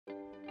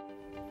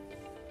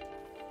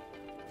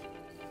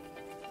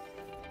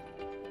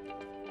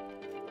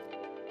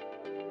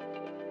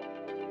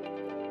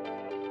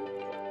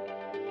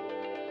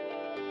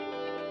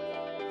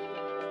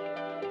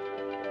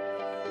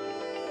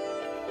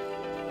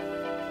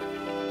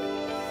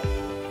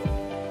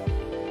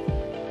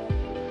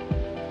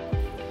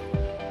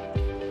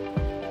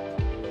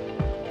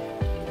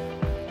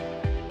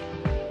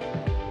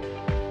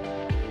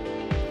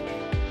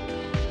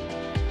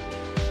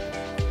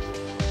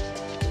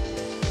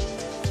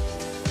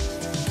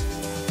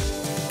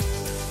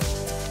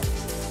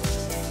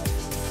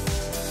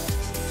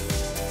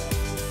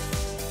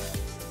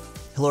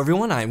Hello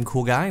everyone, I'm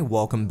CoolGuy,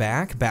 welcome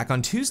back. Back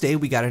on Tuesday,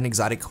 we got an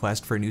exotic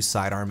quest for a new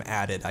sidearm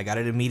added. I got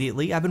it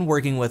immediately, I've been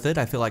working with it,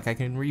 I feel like I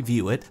can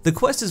review it. The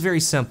quest is very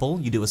simple,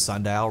 you do a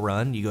Sundial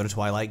run, you go to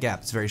Twilight Gap.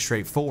 It's very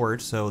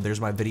straightforward, so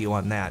there's my video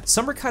on that.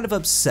 Some are kind of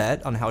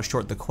upset on how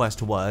short the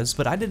quest was,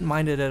 but I didn't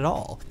mind it at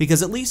all,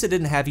 because at least it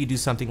didn't have you do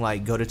something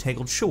like go to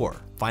Tangled Shore,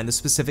 find the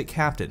specific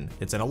captain,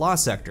 it's in a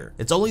lost sector,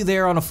 it's only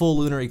there on a full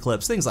lunar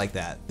eclipse, things like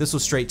that. This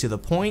was straight to the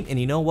point, and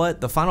you know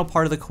what? The final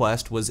part of the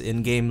quest was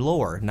in-game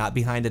lore, not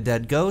behind a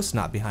dead ghost,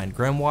 not behind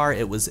Grimoire,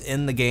 it was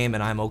in the game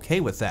and I'm okay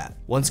with that.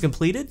 Once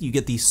completed, you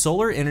get the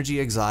Solar Energy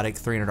Exotic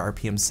 300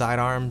 RPM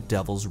sidearm,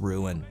 Devil's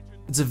Ruin.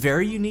 It's a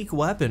very unique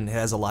weapon, it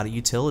has a lot of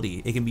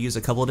utility. It can be used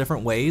a couple of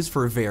different ways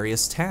for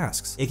various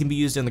tasks. It can be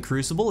used in the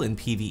Crucible, in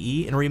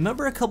PvE, and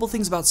remember a couple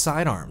things about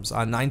sidearms.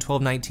 On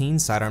 9/12/19,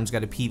 sidearms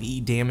got a PvE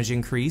damage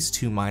increase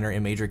to minor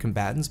and major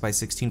combatants by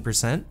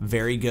 16%.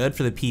 Very good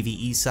for the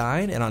PvE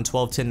side, and on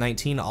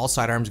 12/10/19, all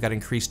sidearms got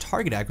increased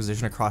target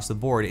acquisition across the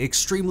board.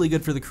 Extremely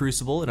good for the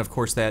Crucible, and of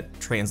course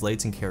that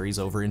translates and carries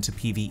over into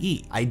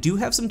PvE. I do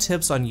have some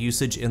tips on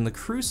usage in the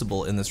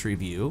Crucible in this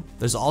review.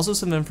 There's also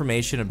some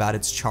information about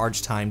its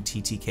charge time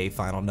TTK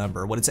final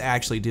number, what it's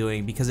actually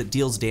doing, because it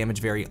deals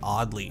damage very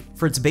oddly.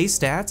 For its base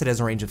stats, it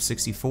has a range of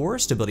 64,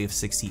 stability of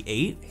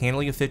 68,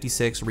 handling of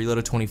 56, reload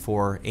of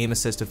 24, aim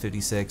assist of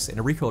 56, and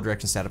a recoil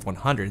direction stat of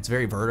 100. It's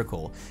very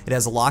vertical. It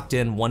has a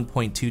locked-in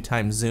 1.2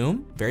 times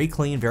zoom, very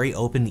clean, very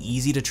open,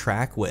 easy to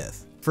track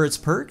with. For its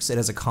perks, it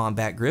has a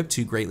combat grip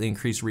to greatly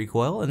increase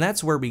recoil, and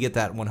that's where we get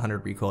that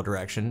 100 recoil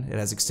direction. It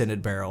has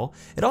extended barrel.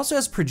 It also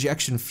has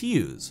projection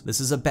fuse.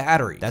 This is a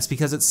battery. That's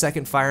because its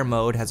second fire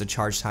mode has a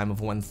charge time of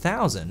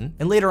 1000,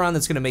 and later on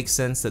that's going to make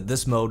sense that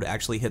this mode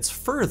actually hits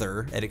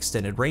further at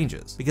extended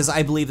ranges, because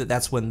I believe that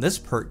that's when this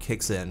perk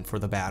kicks in for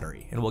the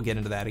battery, and we'll get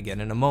into that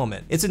again in a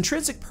moment. Its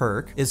intrinsic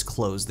perk is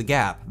Close the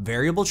Gap.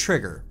 Variable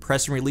trigger.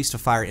 Press and release to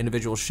fire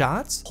individual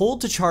shots.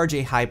 Hold to charge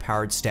a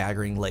high-powered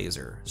staggering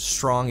laser.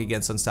 Strong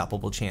against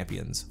unstoppable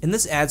champions. And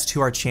this adds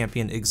to our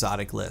champion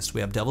exotic list. We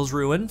have Devil's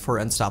Ruin for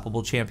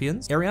unstoppable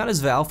champions,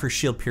 Ariana's Vow for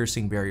shield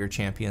piercing barrier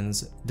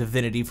champions,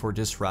 Divinity for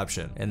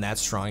disruption, and that's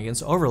strong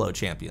against overload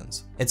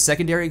champions. Its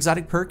secondary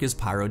exotic perk is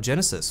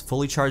Pyrogenesis.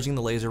 Fully charging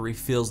the laser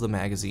refills the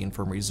magazine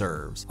from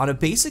reserves. On a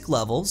basic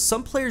level,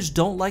 some players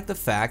don't like the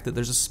fact that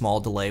there's a small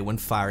delay when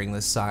firing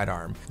this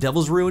sidearm.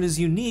 Devil's Ruin is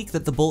unique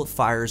that the bullet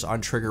fires on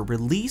trigger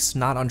release,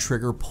 not on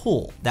trigger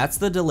pull. That's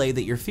the delay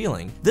that you're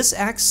feeling. This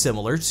acts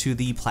similar to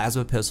the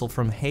plasma pistol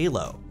from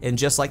Halo. And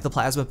just like the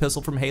plasma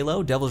pistol from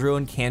Halo, Devil's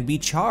Ruin can be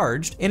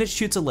charged, and it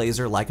shoots a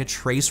laser like a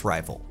trace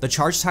rifle. The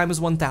charge time is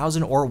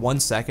 1000 or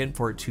 1 second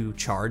for it to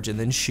charge and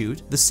then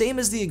shoot, the same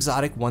as the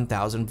exotic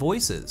 1000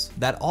 Voices.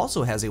 That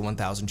also has a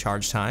 1000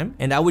 charge time,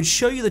 and I would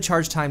show you the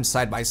charge time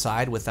side by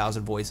side with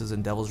 1000 Voices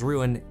and Devil's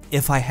Ruin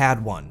if I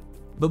had one.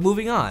 But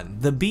moving on,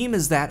 the beam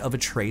is that of a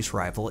trace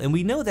rifle, and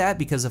we know that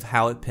because of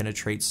how it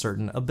penetrates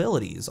certain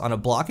abilities. On a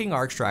blocking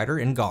arc strider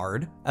in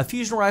guard, a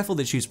fusion rifle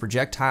that shoots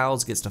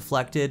projectiles, gets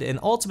deflected, and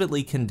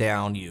ultimately can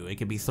down you. It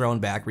can be thrown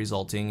back,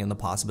 resulting in the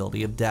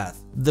possibility of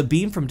death. The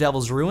beam from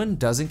Devil's Ruin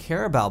doesn't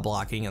care about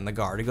blocking in the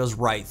guard, it goes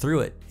right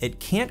through it. It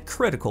can't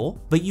critical,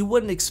 but you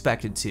wouldn't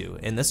expect it to,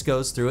 and this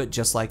goes through it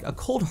just like a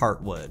Cold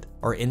Heart would,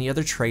 or any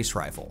other trace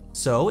rifle.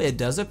 So it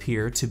does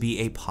appear to be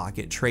a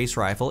pocket trace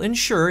rifle, and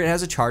sure, it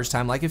has a charge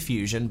time like a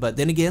fusion, but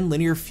then again,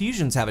 linear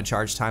fusions have a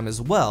charge time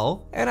as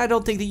well, and I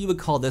don't think that you would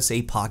call this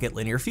a pocket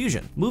linear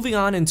fusion. Moving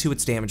on into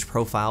its damage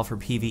profile for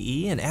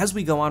PvE, and as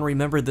we go on,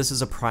 remember this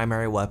is a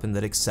primary weapon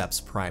that accepts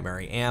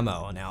primary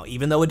ammo. Now,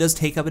 even though it does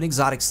take up an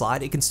exotic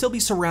slot, it can still be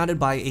surrounded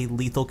by a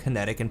lethal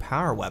kinetic and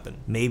power weapon.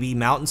 Maybe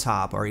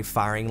Mountaintop or a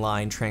Firing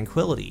Line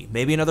Tranquility,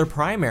 maybe another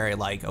primary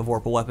like a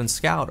Vorpal Weapon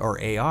Scout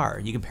or AR.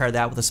 You can pair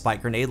that with a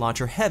Spike Grenade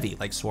Launcher Heavy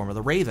like Swarm of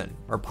the Raven,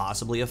 or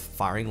possibly a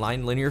Firing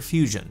Line Linear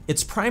Fusion.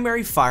 Its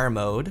primary fire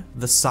mode,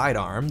 the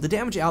sidearm, the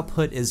damage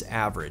output is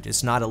average.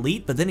 It's not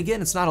elite, but then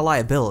again, it's not a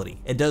liability.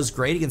 It does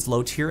great against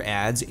low tier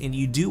adds, and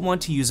you do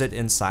want to use it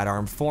in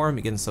sidearm form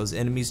against those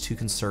enemies to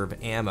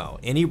conserve ammo.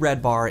 Any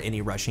red bar,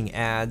 any rushing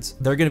adds,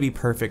 they're going to be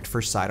perfect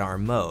for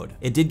sidearm mode.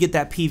 It did get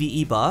that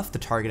PvE buff, the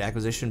target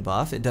acquisition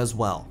buff, it does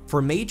well.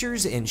 For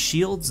majors and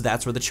shields,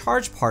 that's where the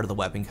charge part of the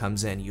weapon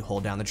comes in. You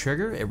hold down the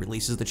trigger, it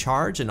releases the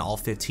charge, and all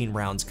 15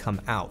 rounds come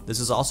out. This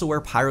is also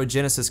where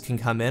Pyrogenesis can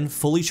come in,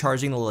 fully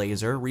charging the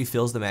laser,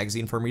 refills the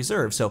magazine from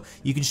reserve, so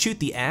you can shoot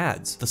the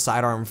adds. The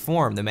sidearm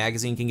form, the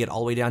magazine can get all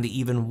the way down to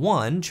even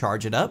 1,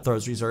 charge it up,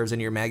 throws reserves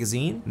into your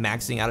magazine,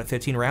 maxing out at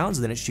 15 rounds,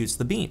 and then it shoots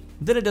the beam.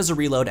 Then it does a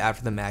reload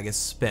after the mag is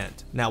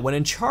spent. Now, when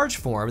in charge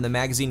form, the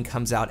magazine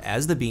comes out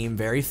as the beam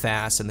very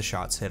fast and the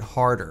shots hit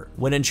harder.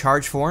 When in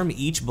charge form,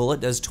 each bullet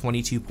does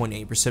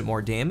 22.8%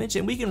 more damage,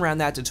 and we can round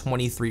that to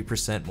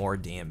 23% more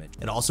damage.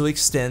 It also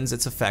extends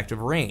its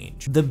effective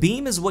range. The The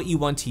beam is what you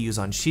want to use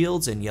on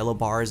shields and yellow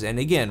bars, and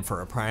again, for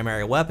a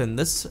primary weapon,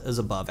 this is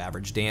above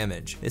average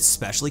damage,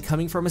 especially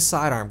coming from a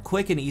sidearm.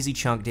 Quick and easy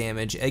chunk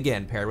damage,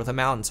 again, paired with a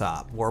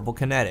mountaintop, warpable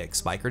kinetic,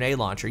 spike grenade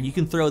launcher, you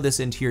can throw this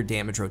into your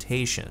damage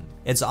rotation.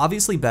 It's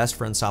obviously best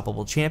for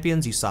unstoppable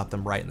champions, you stop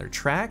them right in their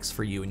tracks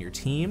for you and your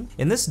team,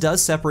 and this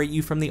does separate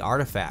you from the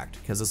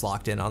artifact, because it's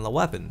locked in on the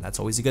weapon. That's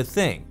always a good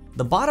thing.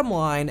 The bottom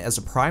line, as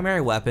a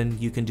primary weapon,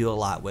 you can do a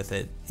lot with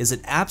it. Is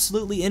it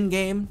absolutely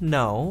in-game?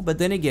 No, but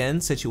then again,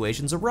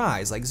 situations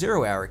arise, like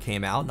Zero Hour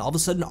came out, and all of a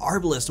sudden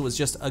Arbalest was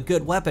just a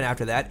good weapon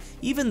after that,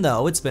 even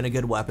though it's been a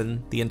good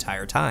weapon the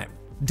entire time.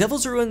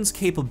 Devil's Ruin's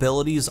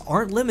capabilities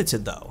aren't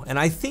limited though, and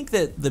I think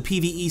that the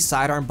PvE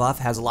sidearm buff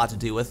has a lot to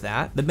do with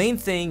that. The main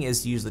thing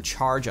is to use the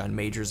charge on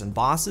majors and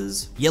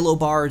bosses, yellow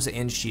bars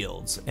and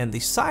shields, and the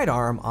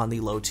sidearm on the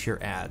low tier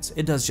adds.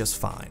 It does just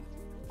fine.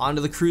 Onto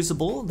the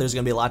Crucible, there's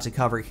going to be a lot to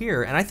cover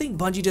here, and I think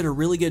Bungie did a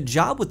really good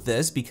job with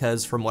this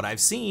because from what I've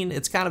seen,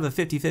 it's kind of a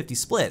 50-50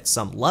 split.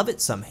 Some love it,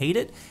 some hate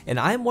it, and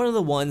I'm one of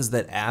the ones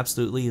that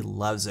absolutely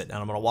loves it, and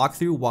I'm going to walk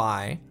through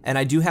why, and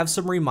I do have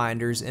some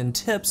reminders and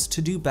tips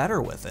to do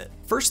better with it.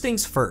 First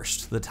things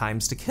first, the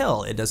times to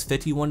kill. It does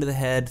 51 to the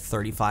head,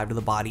 35 to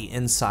the body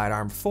in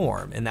sidearm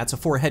form, and that's a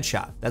 4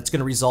 headshot. That's going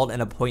to result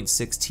in a 0.6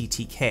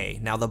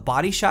 TTK. Now the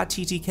body shot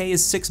TTK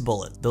is 6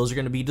 bullets. Those are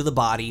going to be to the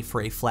body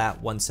for a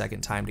flat 1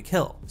 second time to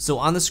kill. So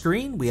on the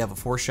screen, we have a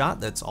 4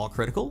 shot that's all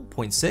critical,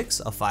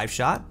 0.6, a 5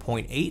 shot,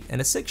 0.8, and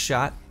a 6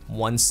 shot,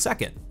 1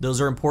 second.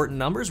 Those are important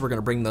numbers, we're going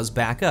to bring those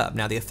back up.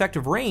 Now the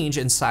effective range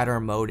in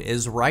sidearm mode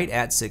is right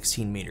at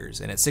 16 meters,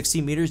 and at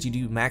 16 meters you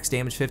do max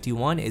damage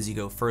 51. As you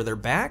go further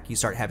back, you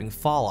start having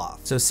fall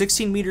off. So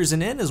 16 meters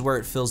and in is where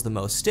it feels the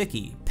most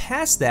sticky.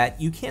 Past that,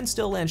 you can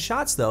still land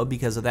shots though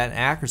because of that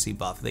accuracy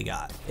buff they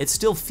got. It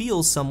still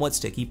feels somewhat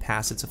sticky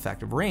past its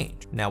effective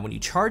range. Now when you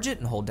charge it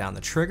and hold down the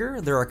trigger,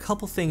 there are a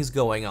couple things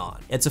going on.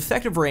 Its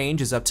effective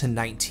range is up to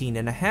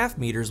 19.5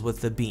 meters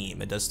with the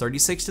beam. It does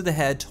 36 to the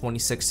head,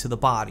 26 to the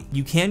body.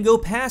 You can go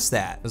past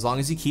that as long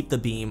as you keep the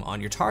beam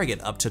on your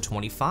target up to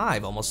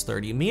 25, almost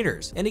 30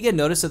 meters. And again,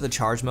 notice that the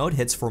charge mode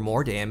hits for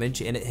more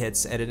damage and it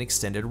hits at an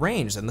extended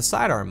range than the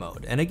sidearm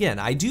mode. And again,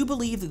 I do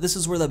believe that this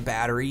is where the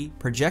battery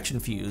projection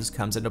fuse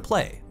comes into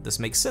play. This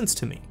makes sense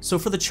to me. So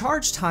for the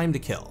charge time to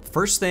kill,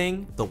 first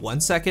thing, the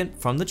 1 second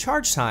from the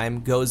charge time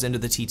goes into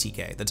the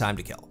TTK, the time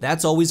to kill.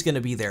 That's always going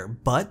to be there,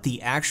 but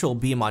the actual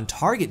beam on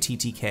target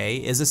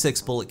TTK is a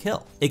 6 bullet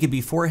kill. It could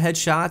be 4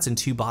 headshots and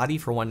 2 body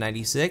for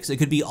 196. It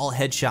could be all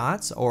headshots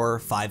or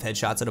 5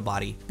 headshots at a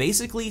body.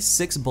 Basically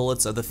 6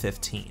 bullets of the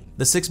 15.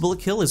 The 6 bullet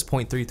kill is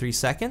 0.33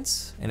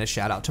 seconds, and a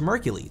shout out to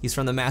Mercury. He's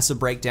from the Massive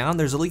Breakdown.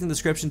 There's a link in the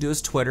description to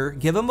his Twitter.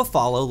 Give him a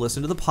follow,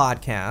 listen to the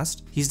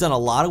podcast. He's done a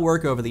lot of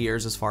work over the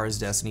years as far as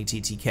Destiny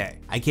TTK.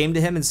 I came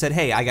to him and said,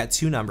 hey, I got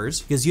 2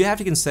 numbers, because you have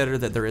to consider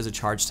that there is a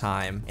charge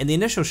time, and the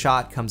initial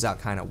shot comes out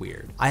kind of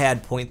weird. I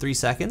had 0.3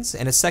 seconds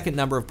and a second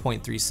number of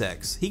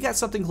 0.36. He got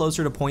something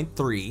closer to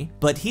 0.3,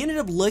 but he ended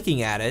up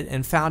looking at it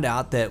and found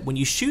out that when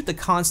you shoot the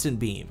constant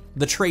beam,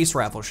 the trace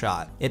rifle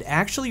shot, it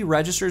actually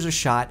registers a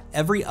shot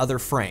every other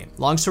frame.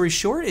 Long story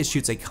short, it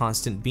shoots a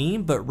constant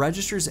beam, but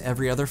registers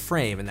every other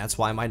frame, and that's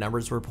why my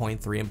numbers were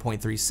 0.3 and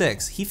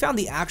 0.36. He found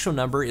the actual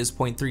number is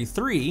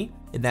 0.33,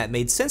 and that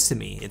made sense to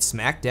me. It's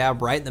smack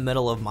dab right in the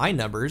middle of my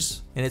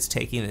numbers, and it's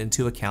taking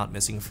into account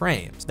missing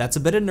frames. That's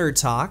a bit of nerd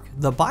talk.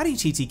 The body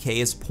TTK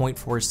is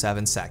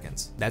 0.47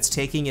 seconds. That's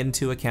taking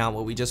into account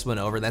what we just went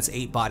over. That's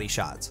 8 body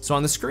shots. So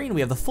on the screen,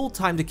 we have the full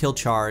time to kill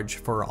charge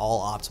for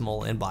all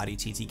optimal and body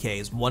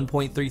TTKs.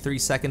 1.33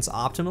 seconds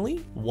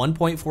optimally,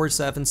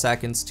 1.47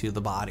 seconds to the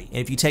body. And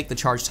if you take the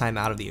charge time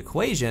out of the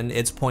equation,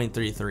 it's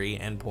 0.33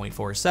 and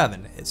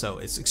 0.47. So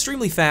it's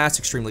extremely fast,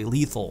 extremely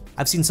lethal.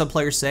 I've seen some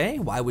players say,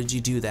 why would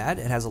you do that?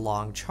 It has a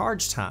long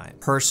charge time.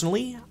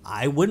 Personally,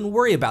 I wouldn't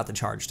worry about the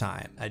charge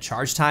time. A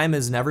charge time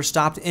has never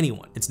stopped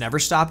anyone. It's never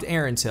stopped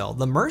Erentil.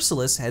 The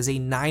Merciless has a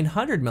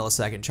 900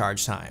 millisecond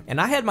charge time. And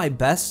I had my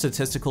best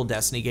statistical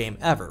Destiny game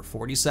ever,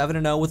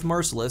 47-0 with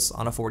Merciless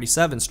on a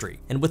 47 streak.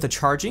 And with the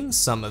charging,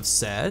 some have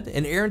said,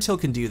 an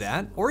Erentil can do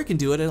that, or it can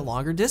do it at a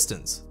longer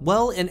distance.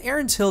 Well, an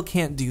Erentil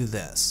can't do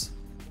this.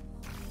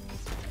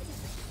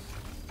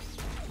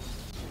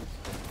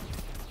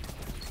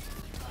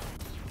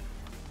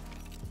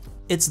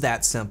 It's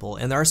that simple,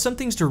 and there are some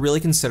things to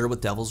really consider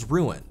with Devil's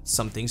Ruin,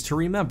 some things to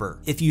remember.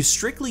 If you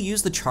strictly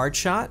use the charge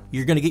shot,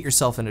 you're gonna get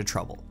yourself into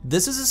trouble.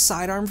 This is a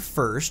sidearm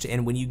first,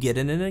 and when you get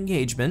in an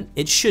engagement,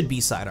 it should be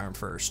sidearm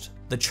first.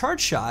 The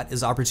charge shot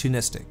is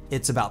opportunistic.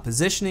 It's about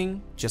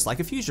positioning, just like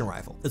a fusion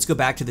rifle. Let's go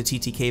back to the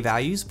TTK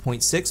values,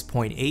 0.6,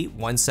 0.8,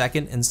 1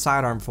 second in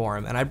sidearm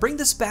form. And I bring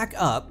this back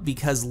up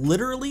because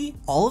literally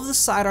all of the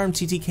sidearm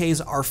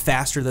TTKs are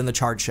faster than the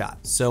charge shot.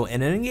 So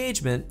in an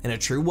engagement, in a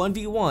true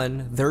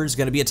 1v1, there's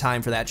gonna be a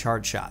time for that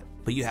charge shot.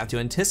 but you have to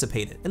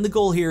anticipate it. And the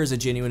goal here is a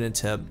genuine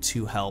attempt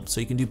to help so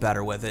you can do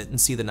better with it and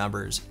see the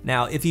numbers.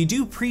 Now, if you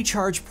do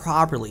pre-charge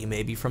properly,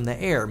 maybe from the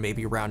air,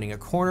 maybe rounding a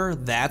corner,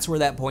 that's where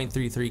that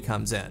 .33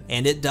 comes in.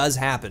 And it does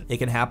happen. It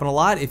can happen a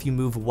lot if you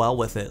move well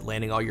with it,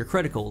 landing all your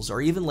criticals,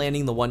 or even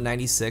landing the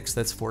 196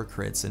 that's 4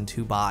 crits and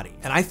 2 body.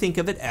 And I think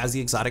of it as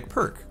the exotic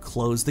perk,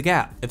 close the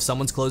gap. If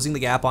someone's closing the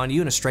gap on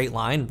you in a straight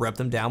line, rip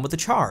them down with a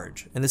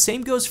charge. And the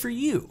same goes for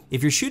you.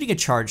 If you're shooting a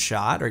charge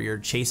shot or you're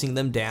chasing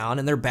them down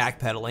and they're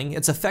backpedaling,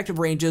 its effective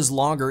range is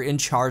longer in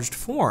charged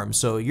form,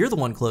 so you're the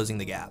one closing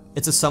the gap.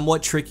 It's a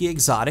somewhat tricky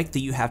exotic that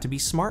you have to be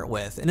smart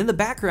with. And in the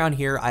background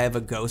here, I have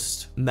a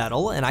ghost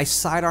medal and I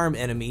sidearm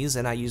enemies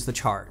and I use the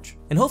charge.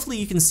 And hopefully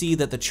you can see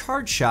that the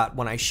charge shot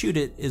when I shoot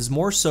it is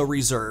more so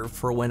reserved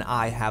for when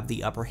I have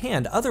the upper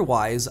hand.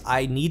 Otherwise,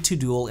 I need to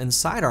duel in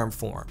sidearm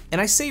form.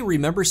 And I say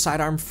remember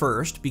sidearm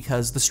first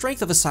because the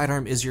strength of a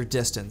sidearm is your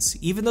distance.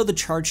 Even though the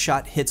charge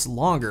shot hits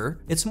longer,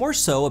 it's more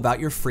so about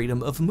your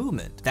freedom of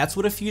movement. That's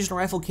what a fusion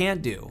rifle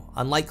can't do.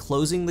 Unlike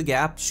closing the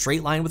gap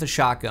straight line with a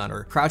shotgun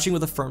or crouching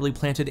with a firmly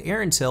planted air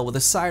intel, with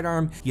a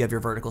sidearm, you have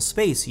your vertical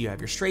space, you have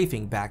your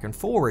strafing, back and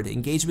forward,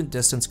 engagement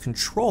distance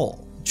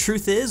control.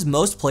 Truth is,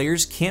 most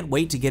players can't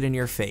wait to get in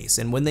your face,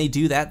 and when they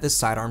do that, the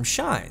sidearms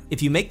shine.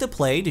 If you make the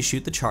play to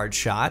shoot the charge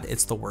shot,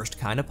 it's the worst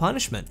kind of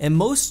punishment, and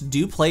most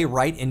do play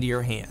right into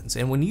your hands.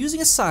 And when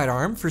using a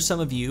sidearm, for some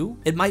of you,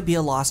 it might be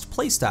a lost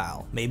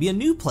playstyle, maybe a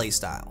new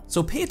playstyle.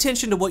 So pay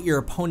attention to what your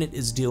opponent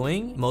is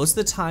doing. Most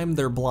of the time,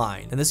 they're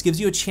blind, and this gives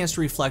you a chance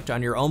to reflect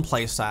on your own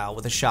playstyle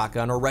with a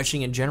shotgun or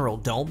rushing in general.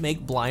 Don't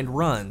make blind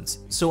runs.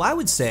 So I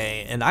would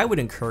say, and I would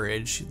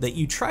encourage, that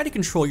you try to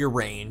control your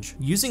range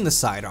using the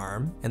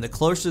sidearm, and the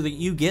closer that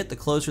you get, the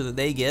closer that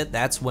they get,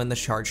 that's when the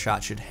charge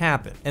shot should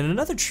happen. And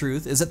another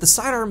truth is that the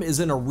sidearm is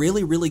in a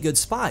really good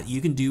spot. You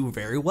can do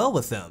very well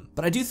with them.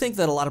 But I do think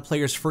that a lot of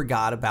players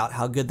forgot about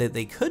how good that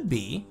they could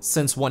be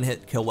since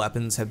one-hit kill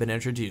weapons have been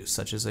introduced,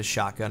 such as a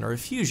shotgun or a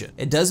fusion.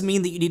 It does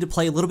mean that you need to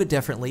play a little bit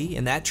differently,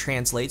 and that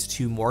translates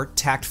to more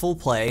tactful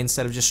play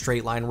instead of just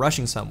straight line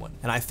rushing someone.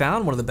 And I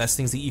found one of the best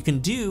things that you can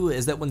do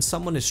is that when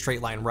someone is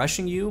straight line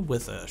rushing you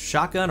with a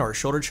shotgun or a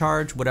shoulder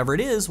charge, whatever it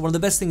is, one of the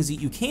best things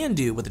that you can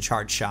do with a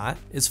charge shot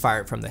is fire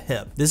it from the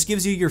hip. This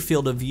gives you your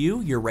field of view,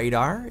 your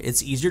radar.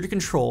 It's easier to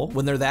control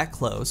when they're that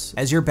close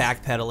as you're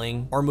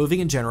backpedaling or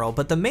moving in general,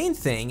 but the main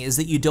thing is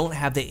that you don't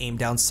have the aim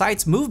down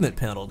sights movement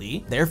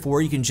penalty.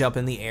 Therefore, you can jump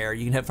in the air,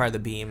 you can hip fire the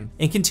beam,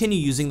 and continue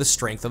using the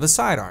strength of a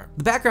sidearm.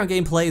 The background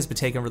gameplay has been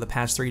taken over the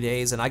past 3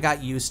 days, and I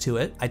got used to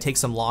it. I take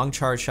some long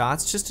charge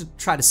shots just to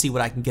try to see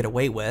what I can get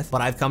away with,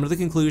 but I've come to the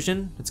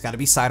conclusion it's got to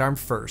be sidearm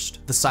first.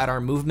 The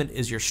sidearm movement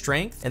is your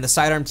strength, and the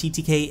sidearm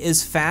TTK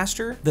is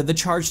faster than the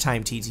charge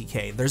time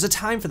TTK. There's a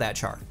time for that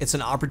charge. It's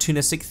an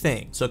opportunistic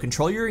thing. So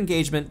control your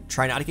engagement,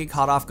 try not to get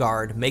caught off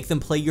guard, make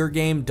them play your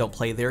game, don't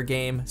play their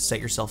game,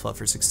 set yourself up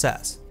for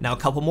success. Now, a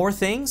couple more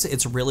things.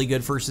 It's really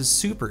good versus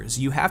supers.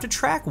 You have to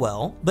track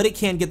well, but it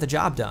can get the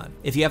job done.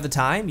 If you have the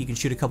time, you can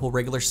shoot a couple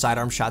regular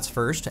sidearm shots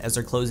first as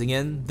they're closing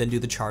in, then do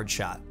the charge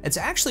shot. It's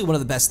actually one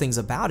of the best things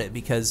about it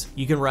because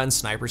you can run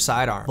sniper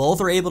sidearm. Both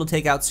are able to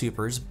take out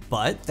supers,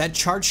 but that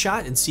charge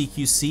shot in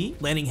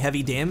CQC, landing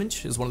heavy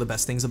damage, is one of the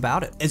best things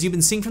about it. As you've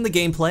been seeing from the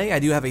gameplay, I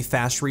do have a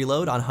fast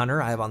reload on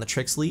Hunter I have on the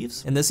trick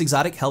sleeves, and this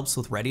exotic helps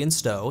with ready and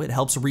stow. It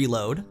helps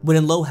reload. When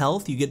in low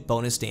health, you get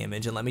bonus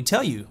damage, and let me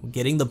tell you,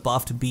 getting the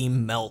buffed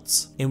beam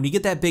melts. And when you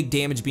get that big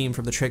damage beam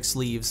from the trick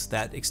sleeves,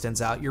 that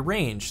extends out your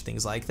range,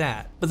 things like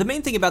that. But the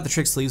main thing about the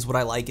trick sleeves, what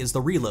I like, is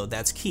the reload.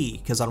 That's key,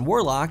 because on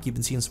Warlock, you've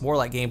been seeing some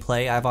Warlock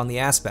gameplay I have on the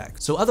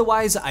aspect. So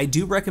otherwise, I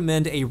do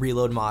recommend a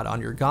reload mod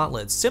on your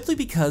gauntlets, simply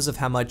because of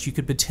how much you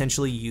could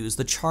potentially use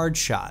the charge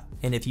shot.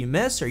 And if you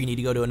miss, or you need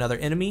to go to another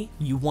enemy,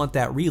 you want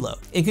that reload.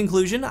 In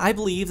conclusion, I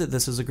believe that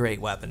this is a great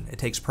weapon. It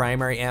takes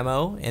primary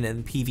ammo, and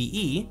in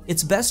PvE,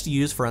 it's best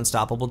used for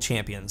unstoppable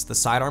champions. The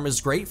sidearm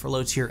is great for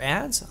low tier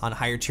adds. On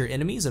higher tier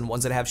enemies and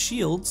ones that have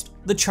shields,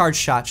 the charge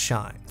shots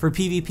shine. For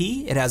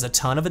PvP, it has a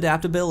ton of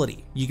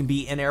adaptability. You can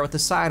be in air with the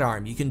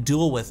sidearm, you can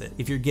duel with it.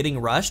 If you're getting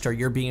rushed or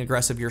you're being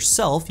aggressive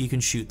yourself, you can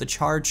shoot the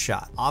charge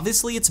shot.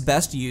 Obviously, it's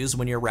best used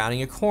when you're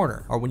rounding a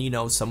corner or when you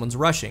know someone's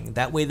rushing.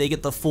 That way they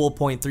get the full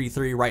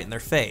 .33 right in their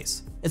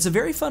face. It's a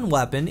very fun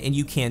weapon and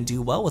you can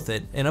do well with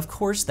it, and of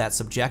course that's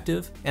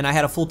subjective, and I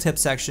had a full tip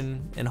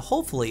section, and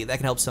hopefully that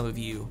can help some of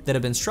you that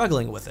have been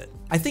struggling with it.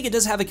 I think it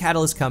does have a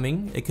catalyst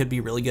coming. It could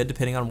be really good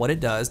depending on what it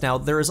does. Now,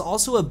 there is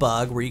also a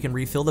bug where you can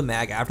refill the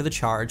mag after the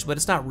charge, but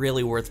it's not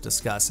really worth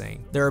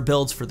discussing. There are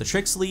builds for the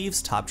trick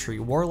sleeves, top tree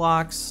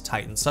warlocks,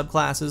 titan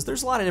subclasses.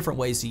 There's a lot of different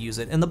ways to use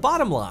it, and the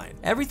bottom line,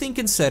 everything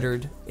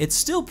considered, it's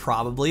still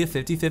probably a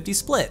 50-50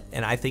 split,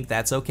 and I think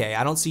that's okay.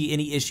 I don't see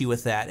any issue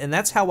with that, and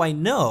that's how I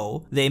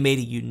know they made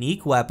a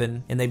unique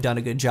weapon, and they've done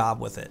a good job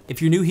with it.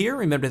 If you're new here,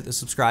 remember to hit the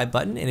subscribe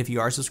button, and if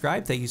you are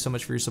subscribed, thank you so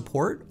much for your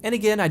support. And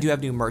again, I do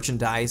have new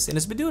merchandise, and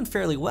it's been doing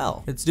fairly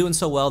well. It's doing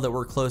so well that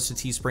we're close to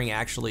Teespring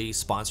actually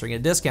sponsoring a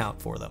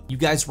discount for them. You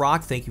guys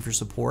rock, thank you for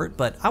support,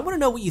 but I want to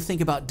know what you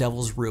think about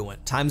Devil's Ruin.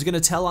 Time's gonna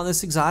tell on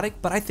this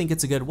exotic, but I think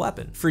it's a good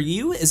weapon. For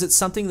you, is it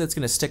something that's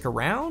gonna stick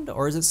around,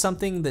 or is it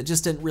something that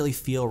just didn't really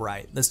feel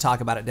right? Let's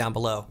talk about it down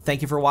below.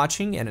 Thank you for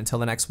watching, and until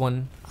the next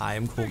one, I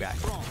am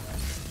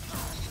CoolGuy.